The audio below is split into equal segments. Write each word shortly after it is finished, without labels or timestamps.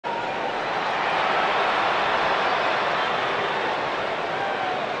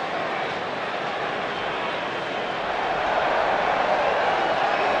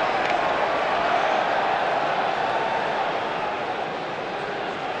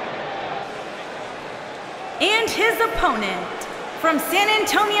And his opponent, from San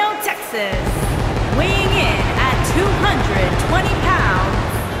Antonio, Texas, weighing in at 220 pounds,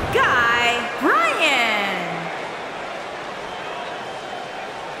 Guy Bryan.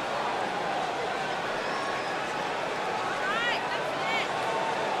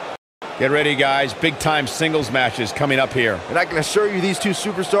 Get ready, guys. Big-time singles matches coming up here. And I can assure you these two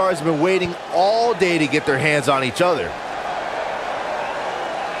superstars have been waiting all day to get their hands on each other.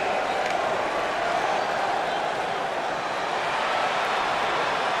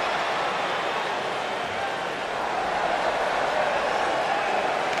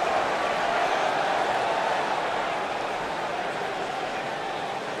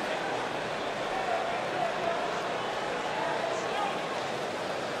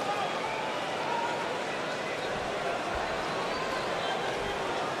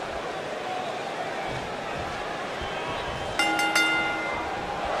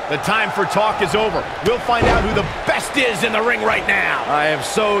 The time for talk is over. We'll find out who the best is in the ring right now. I am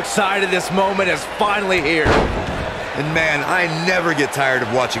so excited this moment is finally here. And man, I never get tired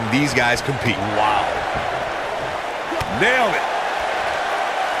of watching these guys compete. Wow. Nailed it.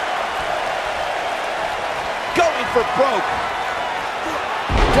 Going for broke.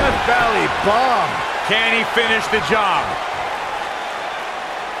 Death Valley bomb. Can he finish the job?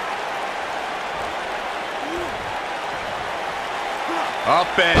 Up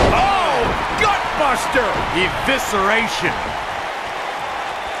and... Oh! Gutbuster! Evisceration.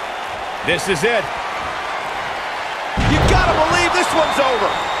 This is it. You gotta believe this one's over.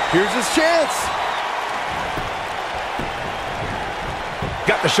 Here's his chance.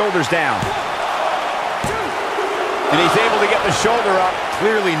 Got the shoulders down. And he's able to get the shoulder up.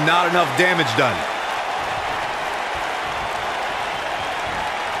 Clearly not enough damage done.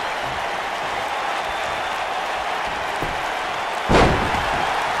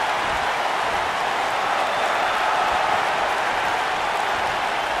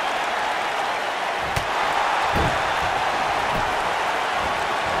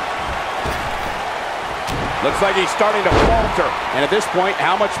 Looks like he's starting to falter. And at this point,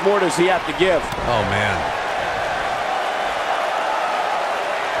 how much more does he have to give? Oh, man.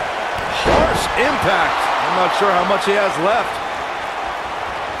 Harsh impact. I'm not sure how much he has left.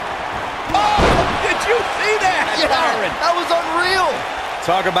 Oh, did you see that? Yeah, that was unreal.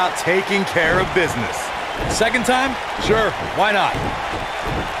 Talk about taking care of business. Second time? Sure, why not?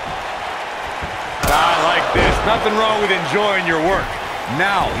 I like this. Nothing wrong with enjoying your work.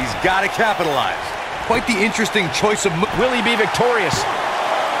 Now he's got to capitalize. Quite the interesting choice of... Will he be victorious?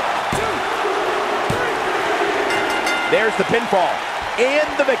 There's the pinfall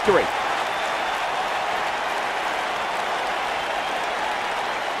and the victory.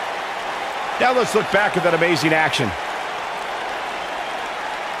 Now let's look back at that amazing action.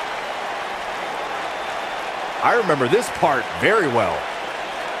 I remember this part very well.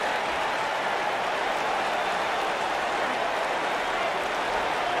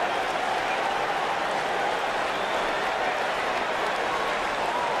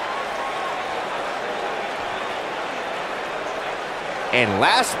 And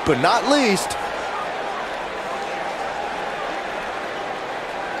last but not least,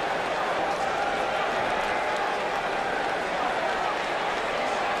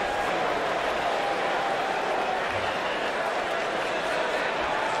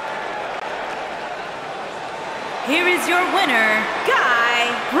 Here is your winner,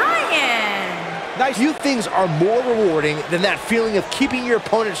 Guy Bryan. nice. Few things are more rewarding than that feeling of keeping your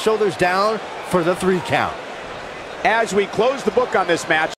opponent's shoulders down for the 3 count. As we close the book on this match,